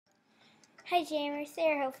Hi Jammer,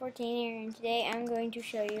 Sarah14 here, and today I'm going to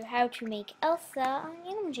show you how to make Elsa on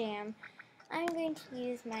Animal Jam. I'm going to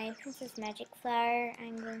use my Princess Magic flower.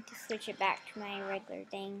 I'm going to switch it back to my regular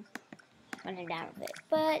thing when I'm done with it.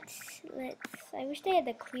 But I wish they had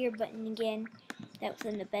the clear button again. That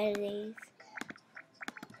was in the better days.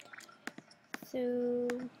 So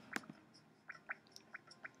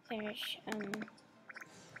finish.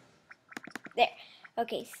 There.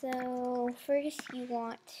 Okay, so first you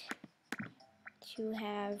want to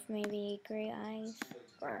have maybe gray eyes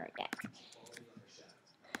or that.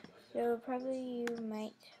 So probably you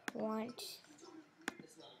might want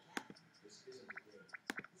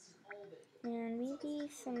and maybe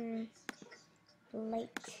some light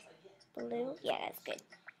blue. Yeah, that's good.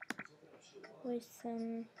 With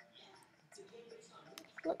some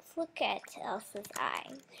let's look at Elsa's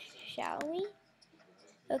eyes, shall we?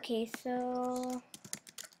 Okay, so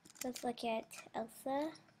let's look at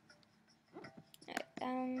Elsa.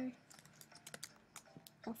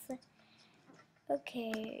 Elsa.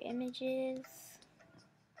 Okay, images.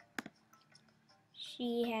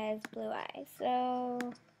 She has blue eyes, so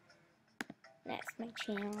that's my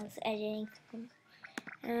channel is editing.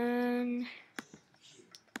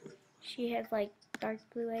 She has like dark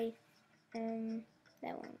blue eyes.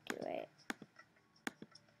 That won't do it.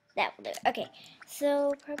 That will do it. Okay,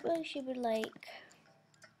 so probably she would like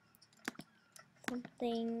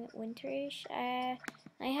something winterish.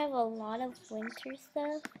 I have a lot of winter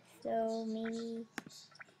stuff, so maybe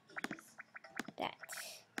that.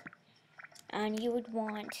 And you would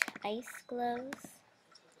want ice gloves.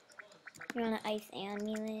 You want an ice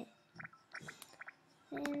amulet.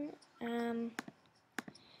 And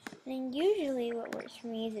then usually what works for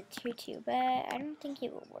me is a tutu, but I don't think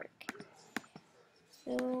it will work.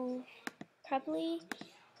 So probably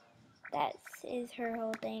that is her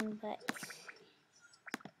whole thing, but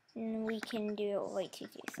we can do it with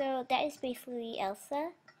tutu. So that is basically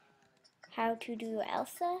Elsa. How to do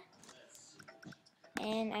Elsa.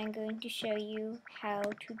 And I'm going to show you how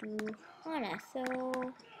to do Anna. So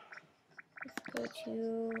let's go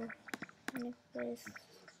to Nicholas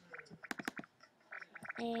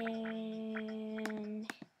and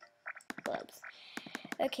gloves.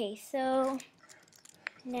 Okay, so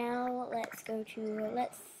now let's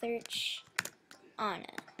search Anna.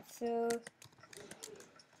 So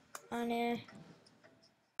Anna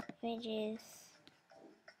images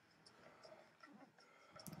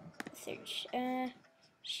search.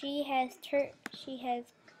 She has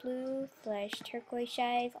blue / turquoise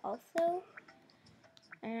eyes also.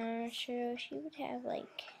 So she would have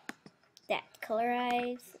like that color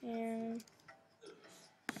eyes and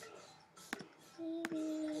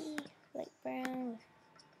maybe like brown.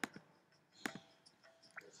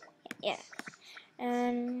 Yeah.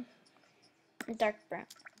 Dark brown.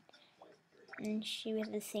 And she was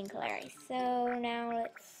the same color eyes. So now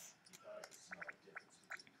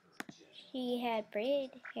she had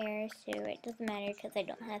braided hair, so it doesn't matter because I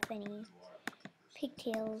don't have any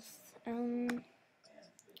pigtails.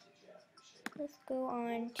 Let's go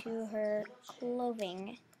on to her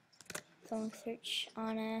clothing. So I'm search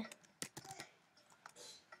Anna.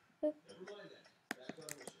 Oop.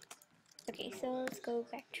 Okay, so let's go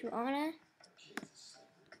back to Anna.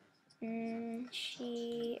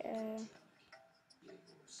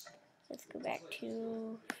 Let's go back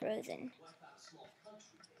to Frozen.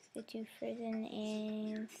 Let's go to Frozen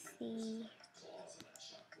and see.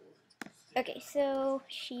 Okay, so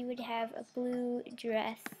she would have a blue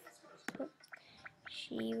dress.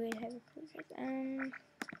 She would have a blue dress.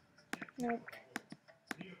 Nope.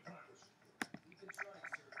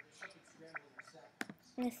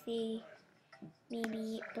 Let's see.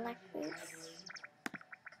 Maybe black boots.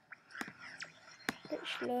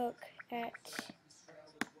 Let's look at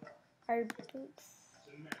our boots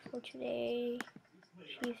for today.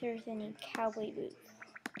 See if there's any cowboy boots.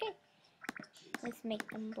 Okay. Let's make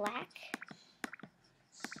them black.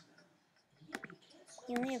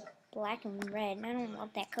 You only have black and red, and I don't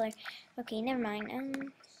want that color. Okay, never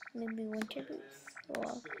mind. Maybe winter boots.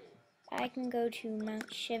 Well, I can go to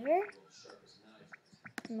Mount Shiver,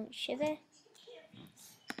 and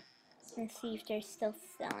see if they're still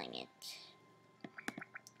selling it.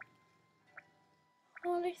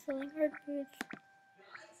 Oh, they're selling hard boots.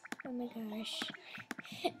 Oh my gosh.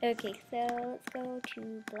 Okay, so let's go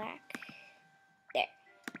to black. There.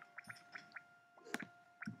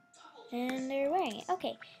 And they're wearing it.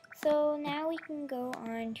 Okay, so now we can go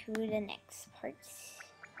on to the next part.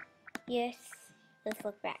 Yes, let's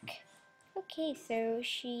look back. Okay, so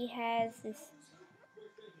she has this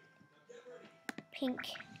pink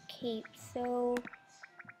cape. So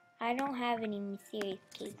I don't have any mysterious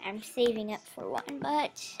case. I'm saving up for one,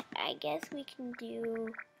 but I guess we can do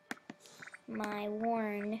my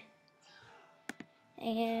worn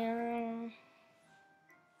and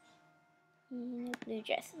blue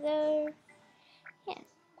dress. So yeah,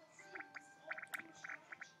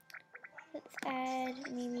 let's add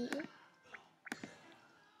maybe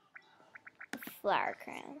a flower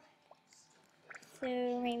crown.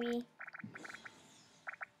 So maybe,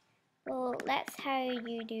 well, that's how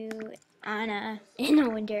you do Anna in the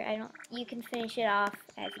winter. You can finish it off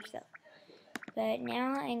as yourself. But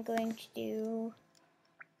now I'm going to do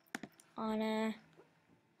Anna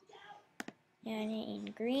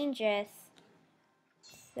in green dress.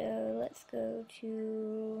 So let's go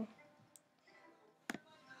to,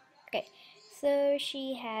 okay, so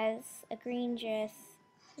she has a green dress.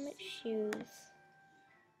 How much shoes?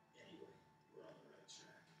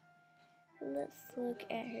 Let's look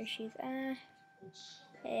at her shoes.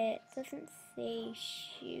 It doesn't say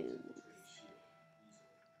shoes.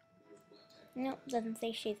 Nope, doesn't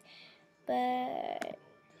say shoes. But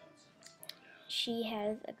she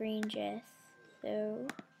has a green dress, so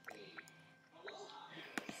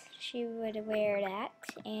she would wear that,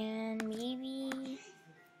 and maybe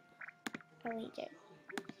I'll eat it.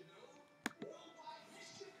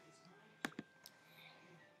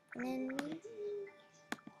 And then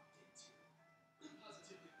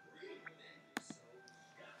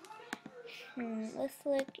maybe let's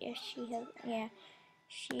look if she has, yeah,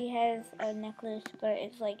 she has a necklace, but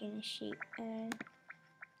it's like in shape, and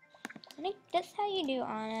I think that's how you do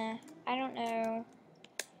Anna. I don't know.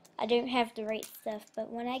 I don't have the right stuff,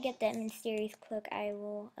 but when I get that mysterious cloak, I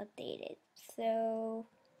will update it. So,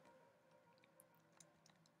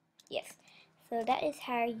 yes. So that is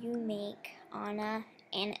how you make Anna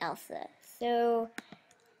and Elsa. So,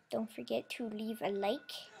 don't forget to leave a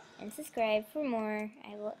like and subscribe for more.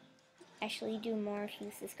 I will actually do more if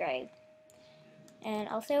you subscribe. And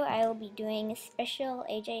also, I will be doing special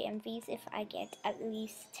AJMVs if I get at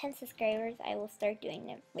least 10 subscribers. I will start doing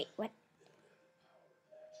them. Wait, what?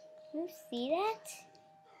 You see that?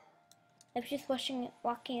 I was just walking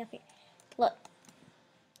up here. Look.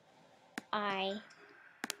 Eye,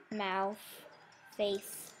 mouth,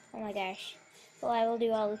 face. Oh my gosh. Well, I will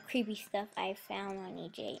do all the creepy stuff I found on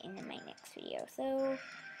EJ in my next video. So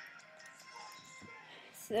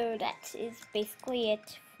that is basically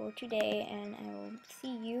it for today, and I will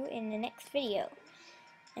see you in the next video.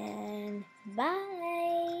 And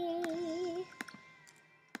bye!